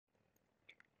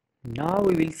Now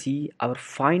we will see our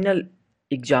final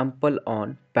example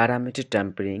on parameter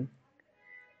tampering.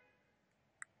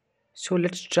 So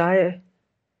let's try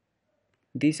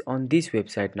this on this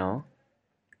website now.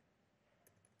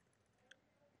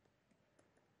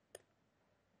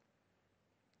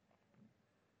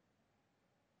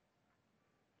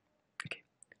 Okay.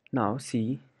 Now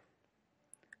see,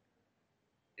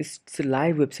 it's a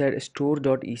live website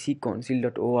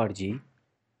store.ecouncil.org.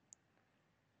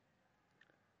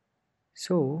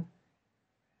 So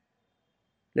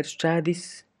let's try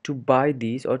this to buy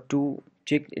this or to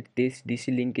check if this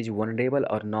DC link is vulnerable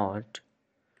or not.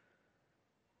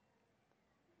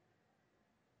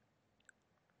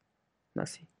 Now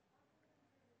see.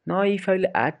 Now if I will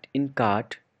add in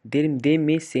cart, they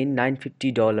may send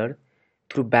 $950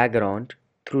 through background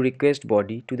through request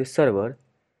body to the server.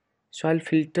 So I'll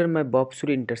filter my Bob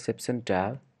Suri interception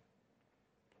tab.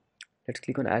 Let's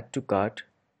click on add to cart.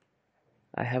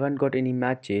 I haven't got any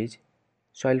matches,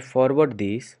 so I'll forward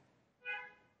this.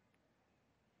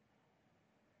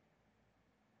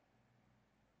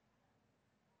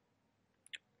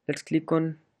 Let's click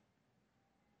on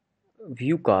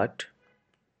view cart.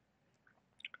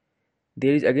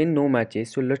 There is again no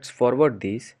matches, so let's forward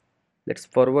this. Let's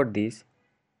forward this.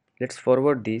 Let's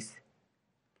forward this.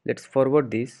 Let's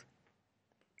forward this.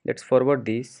 Let's forward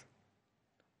this.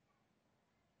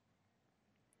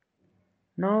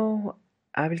 Now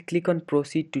I will click on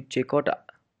proceed to check out.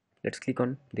 Let's click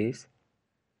on this.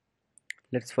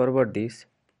 Let's forward this.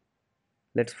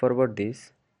 Let's forward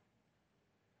this.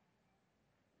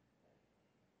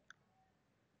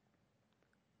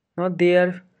 Now they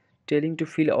are telling to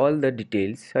fill all the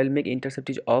details. So I'll make intercept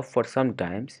is off for some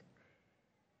times.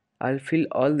 I'll fill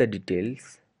all the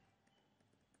details.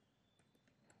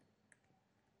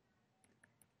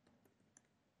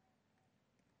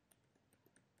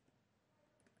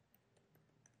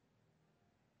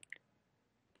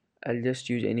 I'll just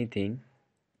use anything.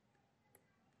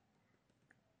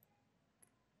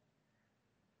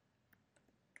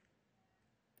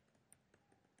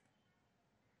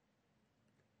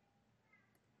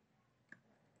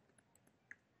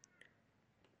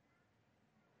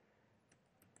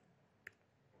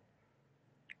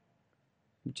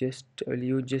 I'll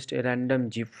use just a random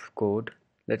GIF code.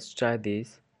 Let's try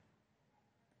this.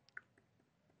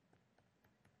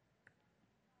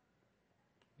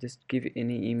 Just give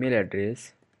any email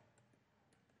address.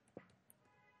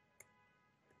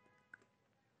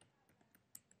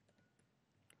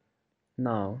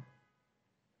 Now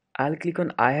I'll click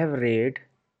on I have read.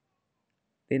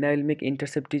 Then I will make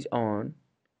intercept is on.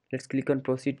 Let's click on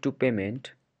proceed to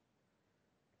payment.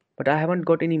 But I haven't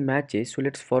got any matches, so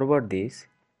let's forward this.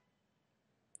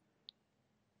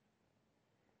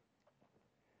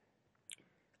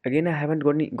 Again I haven't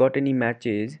got any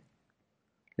matches.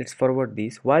 Let's forward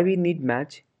this. Why we need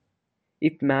match?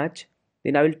 If match,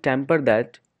 then I will tamper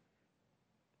that.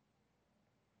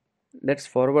 Let's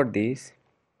forward this.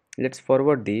 Let's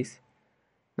forward this.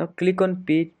 Now click on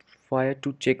pay fire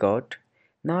to checkout.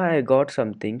 Now I got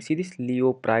something. See this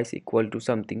Leo price equal to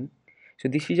something. So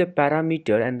this is a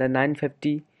parameter and the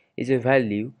 950 is a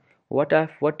value. What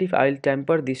if I'll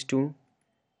tamper this to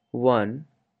 1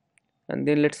 and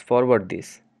then let's forward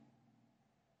this.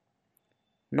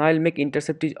 Now I'll make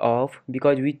intercept is off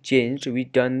because we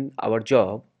done our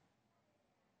job.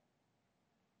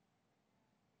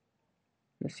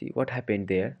 Let's see what happened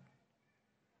there.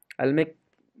 I'll make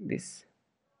this.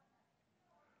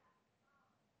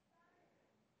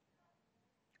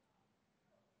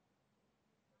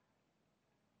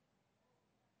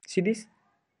 See this?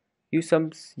 You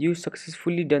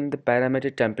successfully done the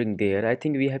parameter tampering there. I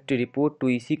think we have to report to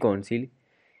EC Council.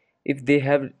 If they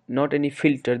have not any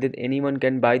filter that anyone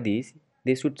can buy these,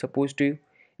 they should supposed to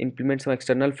implement some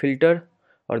external filter,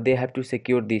 or they have to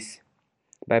secure this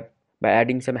by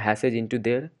adding some hashes into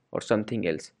there or something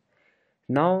else.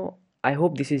 Now I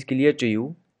hope this is clear to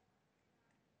you.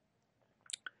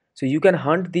 So you can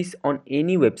hunt this on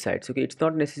any websites. Okay, it's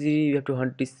not necessary you have to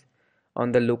hunt this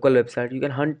on the local website. You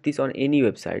can hunt this on any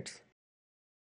websites.